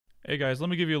Hey guys, let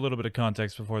me give you a little bit of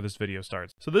context before this video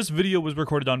starts. So this video was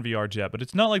recorded on VRCHAT, but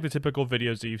it's not like the typical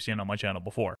videos that you've seen on my channel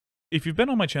before. If you've been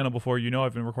on my channel before, you know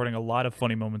I've been recording a lot of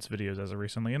funny moments videos as of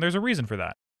recently, and there's a reason for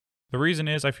that. The reason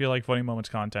is I feel like funny moments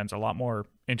content's a lot more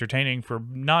entertaining for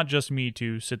not just me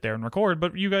to sit there and record,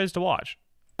 but you guys to watch.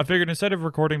 I figured instead of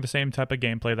recording the same type of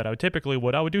gameplay that I typically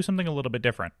would, I would do something a little bit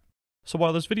different. So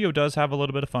while this video does have a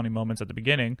little bit of funny moments at the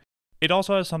beginning, it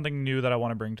also has something new that I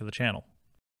want to bring to the channel.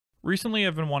 Recently,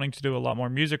 I've been wanting to do a lot more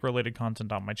music-related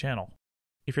content on my channel.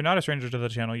 If you're not a stranger to the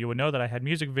channel, you would know that I had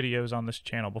music videos on this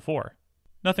channel before.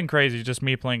 Nothing crazy, just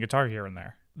me playing guitar here and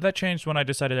there. That changed when I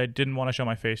decided I didn't want to show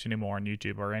my face anymore on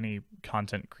YouTube or any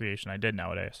content creation I did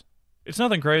nowadays. It's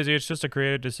nothing crazy, it's just a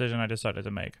creative decision I decided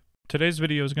to make. Today's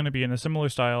video is going to be in a similar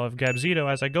style of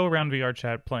Gabzito as I go around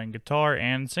VRCHAT playing guitar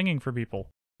and singing for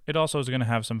people. It also is going to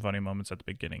have some funny moments at the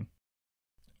beginning.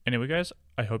 Anyway guys,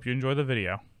 I hope you enjoy the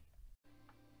video.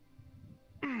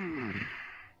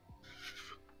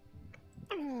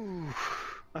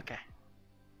 Okay.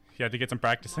 You had to get some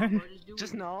practice in.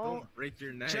 Just know. Don't break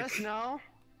your neck. Just know.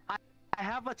 I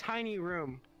have a tiny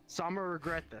room, so I'm gonna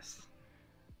regret this.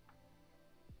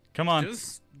 Come on.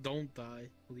 Just don't die,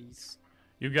 please.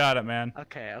 You got it, man.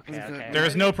 Okay. Okay. There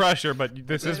is no pressure, but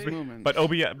this is moment.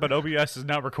 but OBS is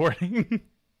not recording.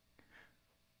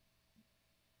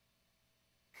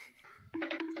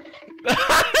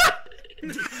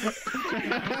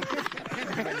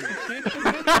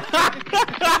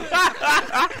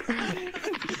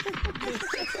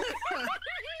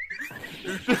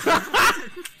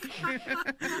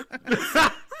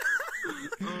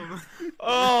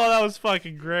 Oh, that was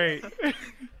fucking great.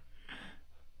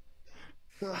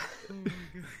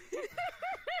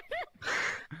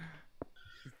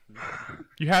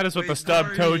 You had us with the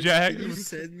stub toe jack. You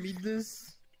sent me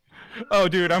this? Oh,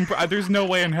 dude, there's no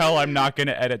way in hell I'm not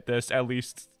gonna edit this. At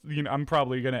least, you know, I'm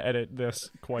probably gonna edit this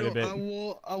quite a bit.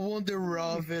 I want the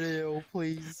raw video,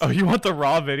 please. Oh, you want the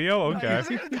raw video? Okay.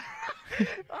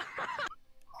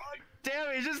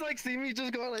 Damn, you just like see me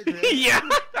just going like this. Yeah.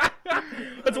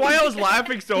 That's why I was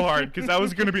laughing so hard, because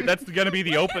that's gonna be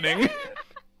the opening.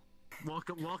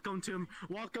 Welcome to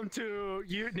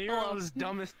Nero's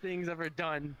dumbest things ever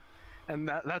done, and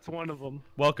that's one of them.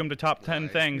 Welcome to top 10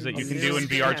 things that you can do in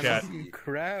VRCHAT.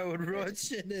 Crowd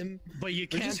rushing him, But you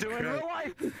can't do it in real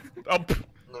life. Oh.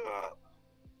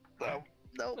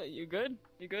 No. You good?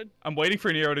 You good? I'm waiting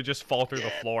for Nero to just fall through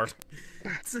the floor.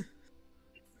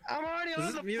 I'm already on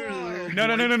the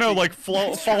floor. No, like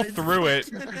fall through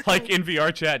it. Like in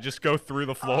VRCHAT, just go through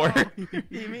the floor.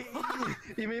 You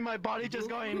mean my body just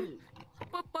going?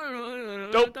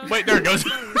 Nope, wait, there it goes.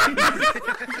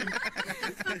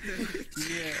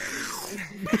 Yes.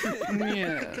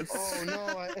 Oh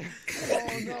no,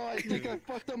 I think I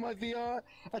fucked up my VR.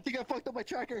 I think I fucked up my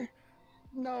tracker.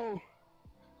 No.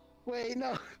 Wait,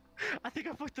 no. I think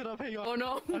I fucked it up. Hang on. Oh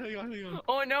no. Hang on.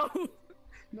 Oh no.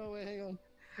 No, wait, hang on.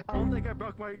 I don't think I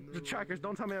broke the trackers.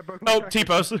 Don't tell me I broke my Oh,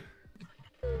 trackers. T-pose.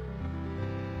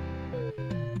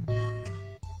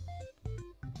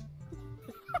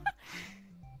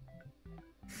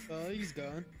 Oh, he's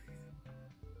gone.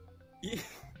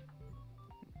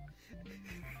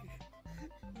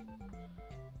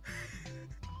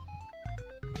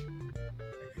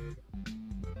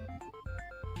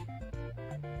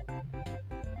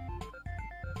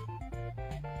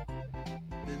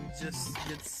 Then just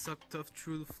get sucked off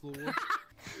through the floor.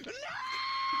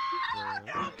 I'm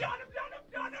done,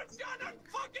 I'm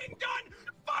fucking done!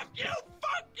 Fuck you!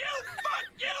 Fuck you!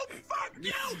 Fuck you! Fuck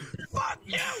you! Fuck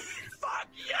you! Fuck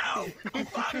you!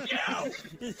 Fuck you!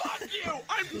 Fuck you!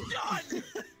 I'm done!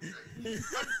 I'm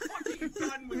fucking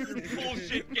done with your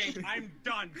bullshit game. I'm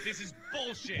done. This is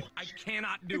bullshit. I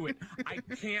cannot do it. I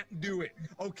can't do it.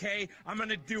 Okay? I'm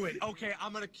gonna do it. Okay,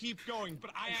 I'm gonna keep going,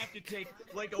 but I have to take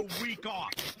like a week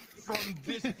off from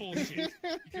this bullshit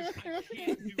because I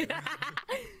can't do it.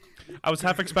 I was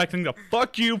half expecting the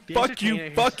fuck you,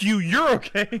 you're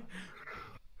okay.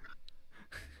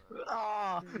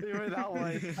 Ah, you were that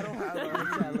way. I don't have that,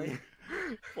 sadly.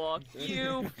 Fuck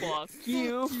you. Fuck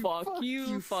you. Fuck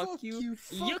you. Fuck you.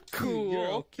 You're cool.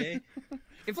 You're okay.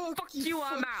 And fuck you.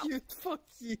 I'm out. Fuck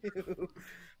you.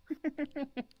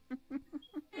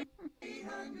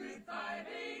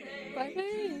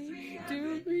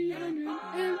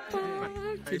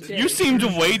 You seemed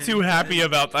way too happy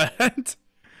about that.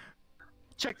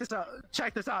 Check this out.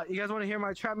 Check this out. You guys want to hear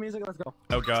my trap music? Let's go.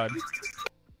 Oh god.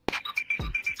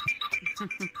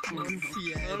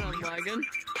 Hold on, wagon.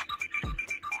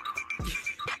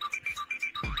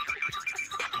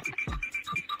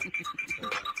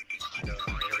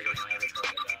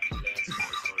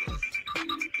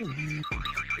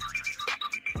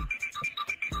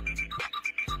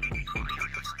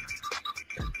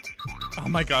 Oh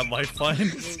my god,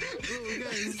 lifeline.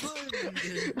 Oh,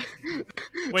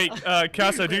 Wait,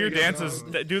 Casa, do your dances.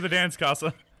 Do the dance,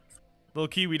 Casa. Little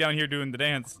Kiwi down here doing the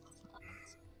dance.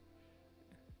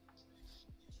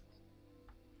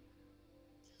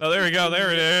 Oh, there we go.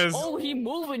 There it is. Oh, he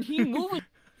moving,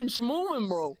 schmoving,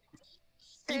 bro.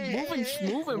 He moving,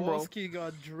 schmoving, bro. Wolski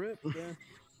got dripped, man.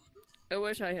 I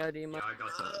wish I had emo Yeah, I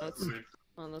got that.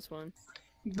 on this one.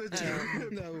 The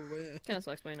drip. No way. Kinda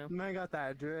sucks by now. Man got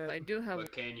that drip. I do have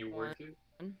But can you work it?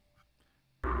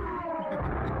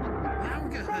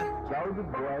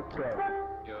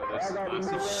 Yo, that's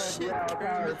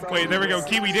massive. Wait, there we go.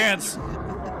 Kiwi dance.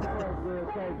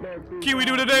 Kiwi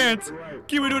do the dance.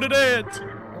 Kiwi do the dance.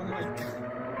 Oh my god.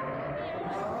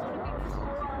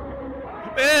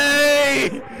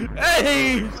 Hey!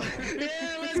 Hey!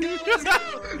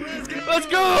 Let's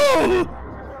go!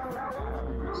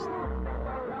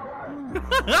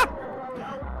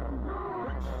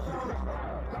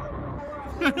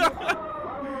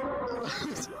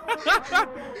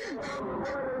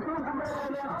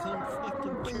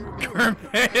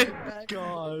 Kermit.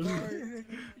 God.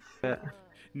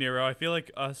 Nero, I feel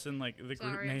like us and like the group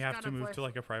Sorry, may it's have got to a move voice. to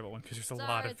like a private one because there's a Sorry,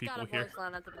 lot of it's got people a here. voice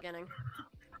line at the beginning.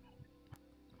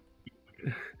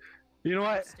 You know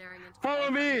what? Staring into Follow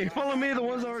me! Follow me, the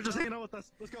ones that were just hanging out with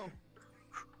us. Let's go.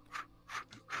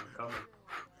 I'm coming.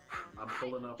 I'm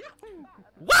pulling up.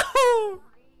 Woohoo!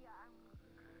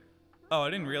 Oh, I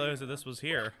didn't realize that this was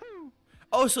here.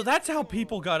 Oh, so that's how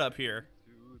people got up here.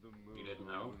 You didn't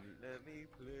know?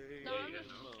 No, I'm just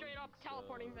straight up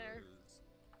teleporting there.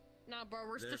 Nah, bro,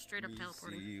 we're just straight up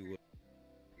teleporting.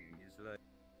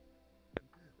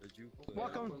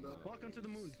 Welcome to the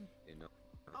moon.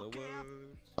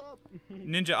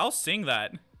 Ninja, I'll sing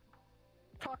that.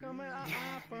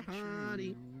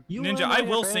 You Ninja, are I my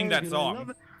will sing that baby, song. love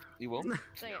it. You will?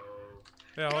 Sing it.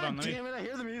 Yeah, hold on. God Let me damn it, I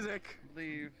hear the music.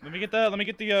 Leave. get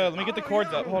the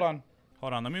chords up. Hold on.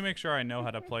 Hold on. Let me make sure I know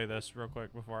how to play this real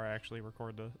quick before I actually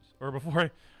record this, or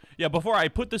before I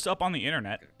put this up on the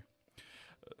internet.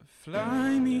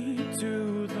 Fly me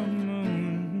to the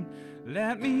moon.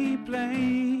 Let me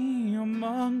play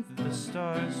among the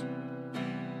stars.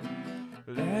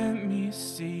 Let me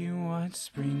see what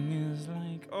spring is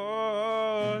like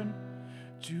on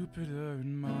Jupiter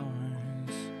and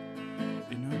Mars.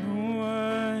 In other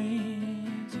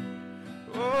words,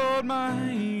 hold my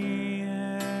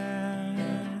hand.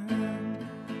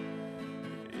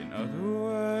 In other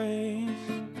words,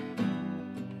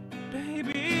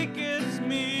 baby, kiss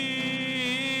me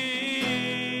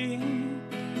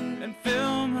and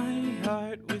fill my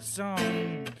heart with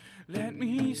song. Let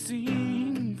me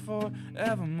sing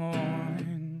forevermore.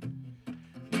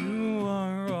 You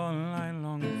are all I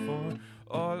long for,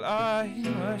 all I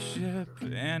worship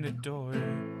and adore.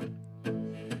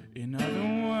 In other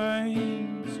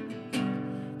words,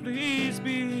 please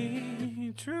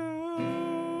be true.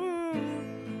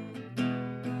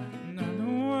 In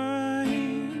other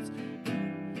words,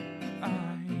 I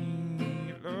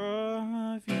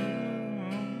love you.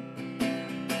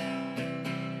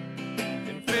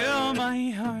 And fill my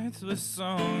heart with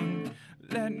song.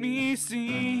 Let me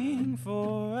sing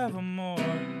forevermore.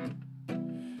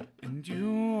 And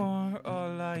you are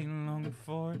all I long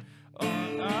for,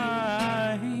 all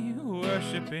I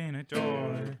worship and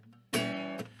adore.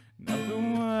 In other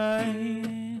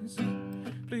words,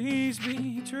 please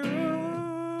be true.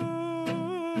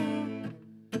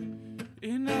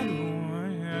 In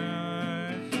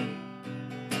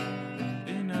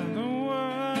other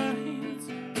words,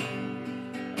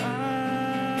 I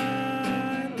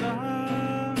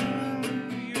love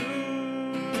you.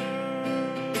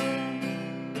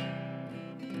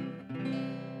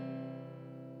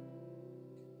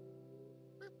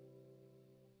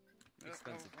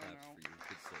 Expensive claps for you.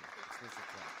 Good sir. Expensive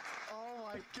claps. Oh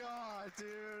my god,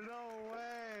 dude, no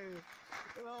way.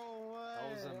 No way. That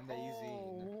was amazing.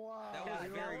 Oh, wow. That was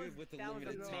very good with the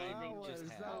limited time we just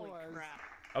had.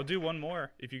 I'll do one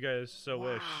more if you guys so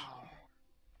wish.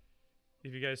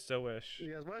 If you guys so wish.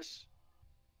 You guys wish?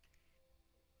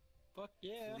 Fuck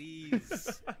yeah.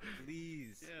 Please.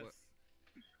 Please. Yes. What-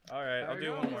 All right, I'll There we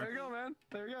do go, one more. There we go, man.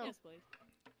 There we go. Yes, please.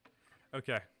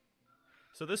 Okay.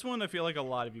 So this one I feel like a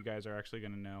lot of you guys are actually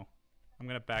going to know. I'm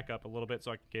going to back up a little bit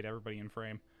so I can get everybody in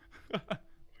frame.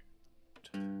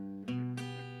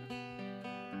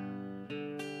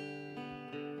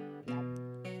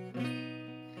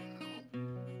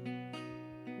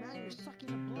 Man, you're sucking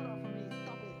the blood off of me.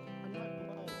 Stop it. I'm not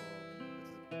blood.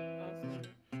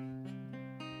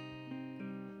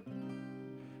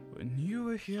 When you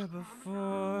were here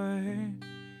before,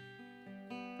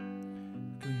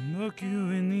 could look you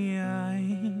in the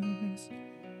eyes.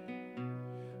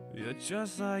 You're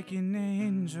just like an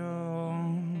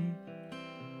angel.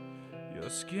 Your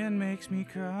skin makes me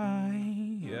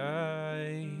cry.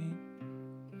 I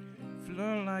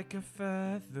float like a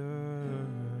feather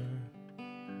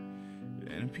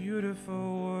in a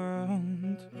beautiful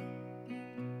world.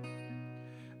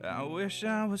 I wish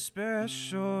I was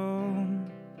special.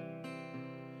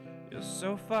 You're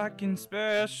so fucking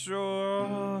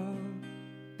special.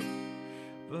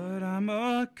 But I'm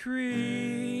a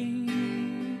creep.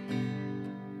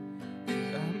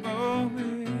 I'm a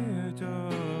weirdo.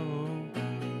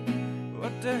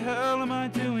 What the hell am I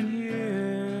doing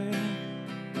here?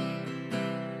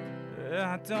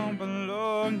 I don't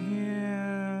belong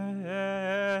here.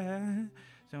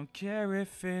 Don't care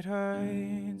if it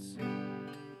hurts.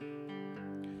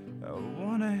 I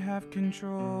wanna have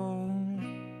control.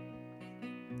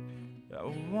 I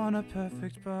want a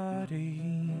perfect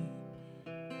body.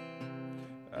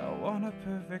 I want a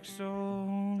perfect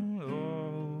soul.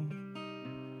 Oh,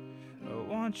 I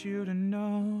want you to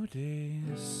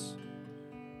notice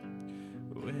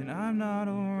when I'm not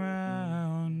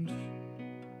around.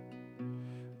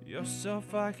 You're so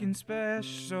fucking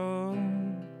special.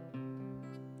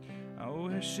 I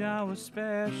wish I was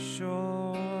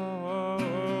special,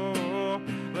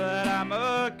 but I'm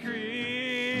a creep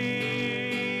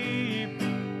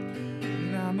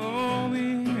and I'm a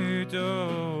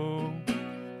weirdo.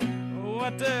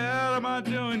 What the hell am I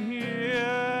doing here?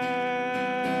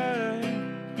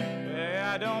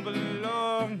 I don't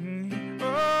belong.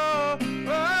 Oh,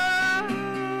 oh,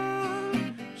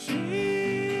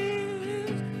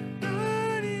 she's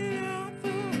running out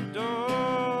the door.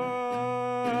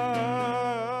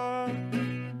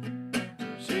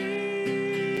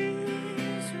 She's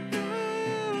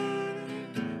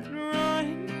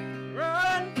running,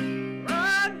 run, run,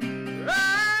 run, run.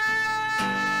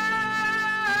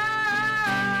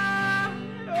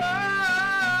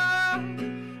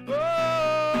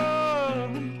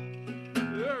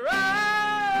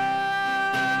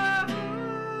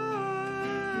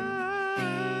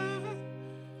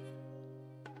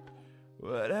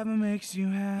 Whatever makes you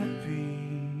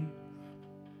happy,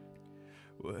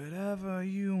 whatever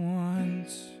you want.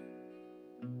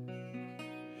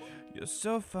 You're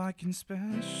so fucking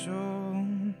special.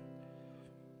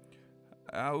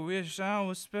 I wish I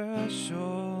was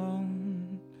special,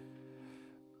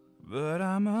 but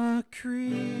I'm a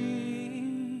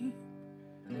creep.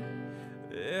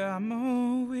 Yeah, I'm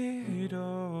a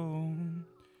weirdo.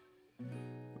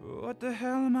 What the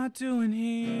hell am I doing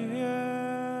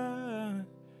here?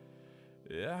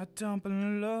 I don't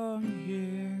belong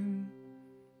here.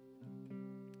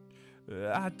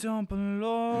 I don't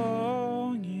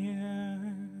belong here.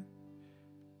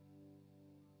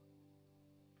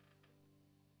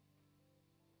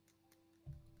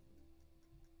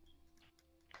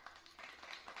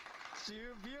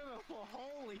 You're beautiful.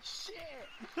 Holy shit.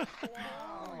 Oh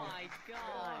my god.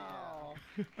 Wow.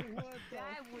 What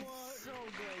That the was fuck? so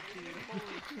good, dude.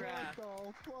 Holy crap.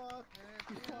 What the fuck?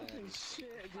 You fucking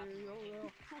shit, dude. Yo,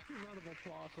 fucking round of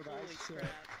applause for that Holy shit.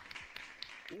 crap.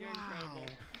 You're Wow.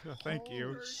 incredible. Thank you.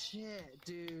 Holy shit,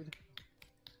 dude.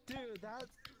 Dude,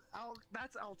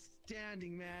 that's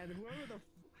outstanding, man. Whoever the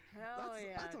Hell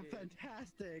yeah, that's a dude.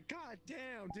 fantastic. God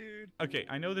damn, dude. Okay,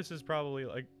 I know this is probably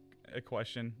like a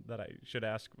question that I should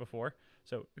ask before.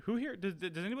 So, who here does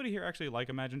anybody here actually like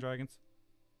Imagine Dragons?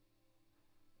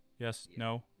 Yes,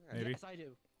 no, maybe. Yes, I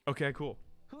do. Okay, cool.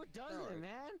 Who doesn't,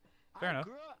 man? Fair enough.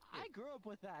 I grew up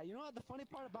with that. You know what the funny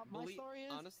part about my story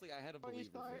is? Honestly, I had a Funny believer.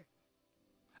 story?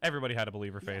 Everybody had a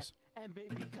believer Yeah, face. and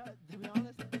because, to be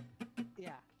honest,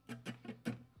 yeah.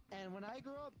 And when I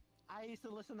grew up, I used to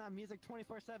listen to that music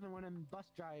 24/7 when I'm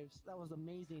bus drives. That was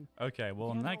amazing. Okay, well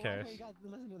You in don't that know why case, you got to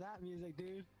listen to that music,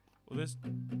 dude. well this,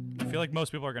 I feel like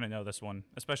most people are gonna know this one,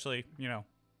 especially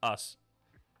us.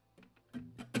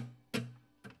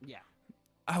 Yeah.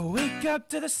 I wake up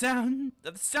to the sound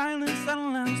of the silence that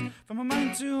allows for my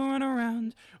mind to run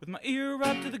around with my ear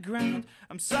up to the ground.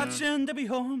 I'm searching to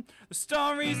behold the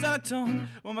stories that I told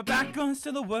when my back goes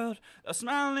to the world. I'm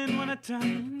smiling when I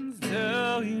turn to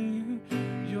tell you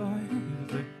you're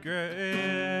the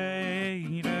greatest.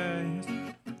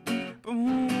 But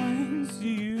once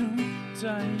you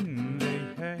turn the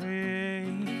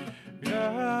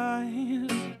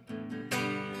eyes,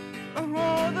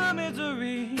 all the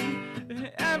misery.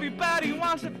 Everybody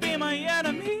wants to be my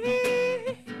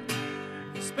enemy.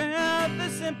 Spare the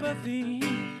sympathy,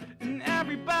 and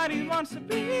everybody wants to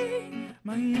be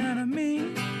my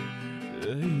enemy.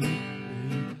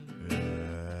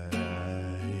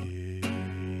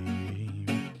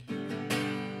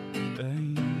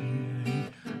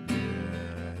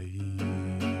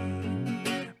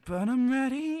 But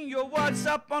what's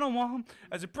up on a wall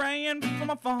as you're praying for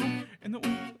my phone in the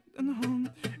home,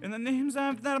 and the names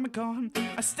that I'm calling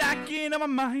I stack it on my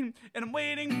mind, and I'm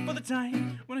waiting for the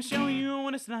time when I show you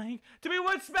what it's like to be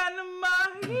worth spending my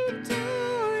to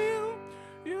you.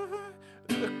 You're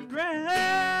the greatest,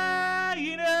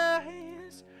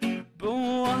 but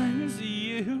once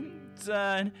you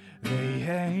done, they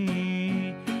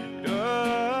hate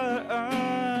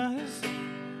us.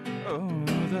 Oh,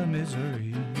 the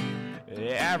misery.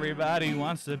 Everybody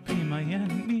wants to be my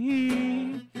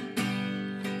enemy.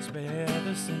 Spare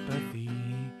the sympathy.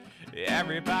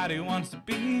 Everybody wants to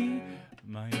be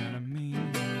my enemy.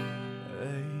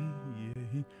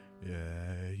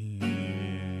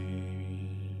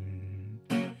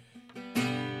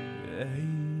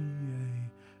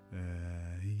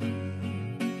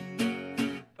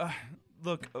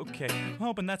 Look, okay, I'm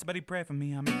hoping that somebody pray for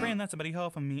me. I'm praying that somebody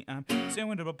hope for me. I'm saying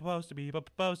when it'll supposed to be,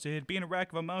 but posted. Being a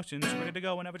wreck of emotions, ready to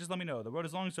go whenever, just let me know. The road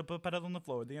is long, so put pedal on the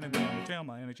floor. The energy on the trail,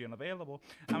 my energy unavailable.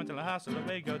 I'm until the house of the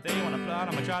Lego. They want to plot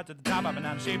on my chart to the top. I've been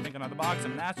out of shape, thinking on the box.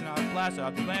 I'm an astronaut, blaster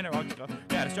off the planet,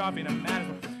 catastrophe, and I'm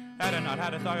mad.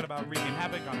 Had a thought about wreaking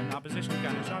havoc on an opposition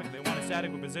kind of shock. They want a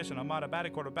static with position. I'm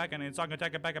automatic quarterback, and it's all gonna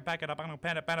take it back and pack it up. I'm gonna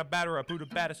pan a batter, a put a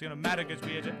bat, it's gonna matter, cause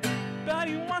we agent. But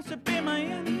he wants to be my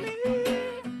enemy.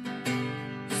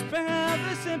 Spare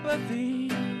the sympathy,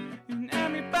 and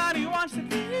everybody wants to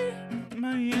be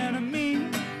my enemy.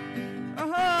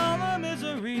 Oh, the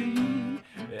misery.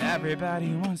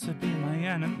 Everybody wants to be my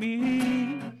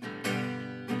enemy.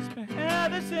 Spare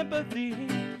the sympathy.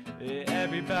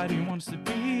 Everybody wants to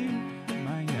be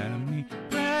my enemy.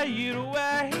 Pray it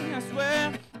away, I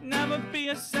swear, never be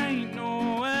a saint,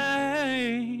 no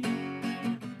way.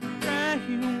 Pray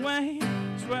it away,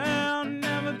 swear I'll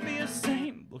never be a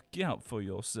saint. Look out for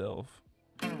yourself.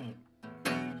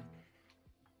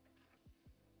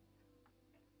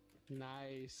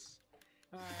 Nice.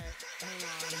 Alright, hang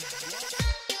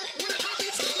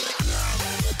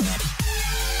on.